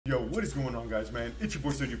what is going on, guys, man? It's your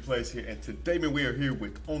boy Serie Plays here, and today, man, we are here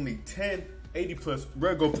with only 10 80+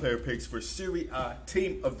 rare gold player picks for Serie A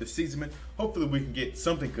team of the season, man. Hopefully we can get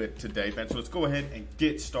something good today, man. So let's go ahead and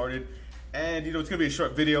get started. And, you know, it's going to be a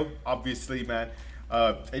short video, obviously, man.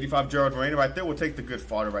 85 Gerard Moreno right there. We'll take the good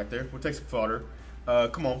fodder right there. We'll take some fodder.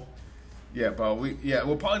 Come on. Yeah, bro.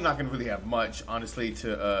 We're probably not going to really have much, honestly,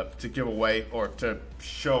 to give away or to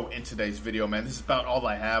show in today's video, man. This is about all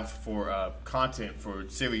I have for content for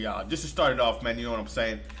Serie A. Just to start it off, man, you know what I'm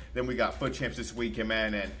saying? Then we got FUT Champs this weekend,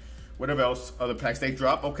 man, and whatever else, other packs they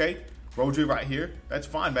drop. Okay, Rodri right here. That's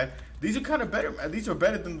fine, man. These are kind of better, man. These are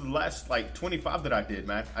better than the last, like, 25 that I did,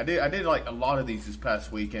 man. I did like, a lot of these this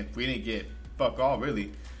past week, and we didn't get fuck all,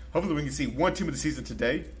 really. Hopefully we can see one team of the season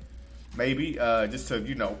today. Maybe, just to,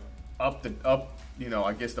 you know, you know,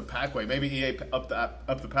 I guess the pack weight. Maybe EA up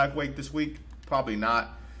the pack weight this week. Probably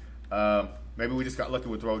not. Maybe we just got lucky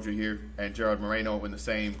with Rodri here and Gerard Moreno in the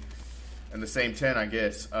same 10, I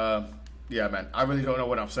guess. Yeah, man. I really don't know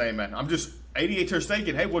what I'm saying, man. I'm just 88 Ter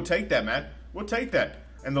Stegen. Hey, we'll take that, man. We'll take that.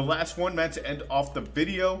 And the last one, man, to end off the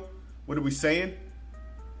video. What are we saying?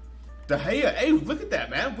 De Gea. Hey, look at that,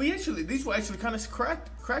 man. These were actually kind of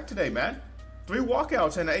cracked today, man. 3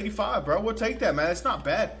 walkouts and an 85, bro. We'll take that, man. That's not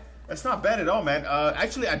bad. That's not bad at all, man.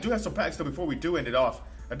 Actually, I do have some packs though. Before we do end it off,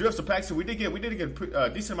 I do have some packs. So we did get a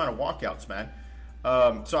decent amount of walkouts, man.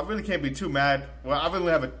 So I really can't be too mad. Well, I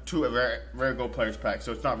really have two rare gold players pack,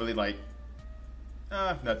 so it's not really like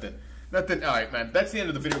nothing. All right, man. That's the end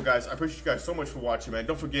of the video, guys. I appreciate you guys so much for watching, man.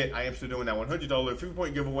 Don't forget, I am still doing that $100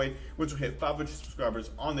 3-point giveaway, which will hit 500 subscribers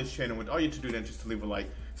on this channel. And all you have to do then is just to leave a like,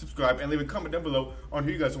 subscribe, and leave a comment down below on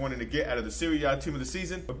who you guys are wanting to get out of the Serie A team of the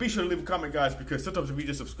season. But be sure to leave a comment, guys, because sometimes if you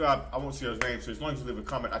just subscribe, I won't see your name. So as long as you leave a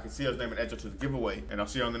comment, I can see your name and enter to the giveaway. And I'll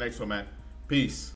see you on the next one, man. Peace.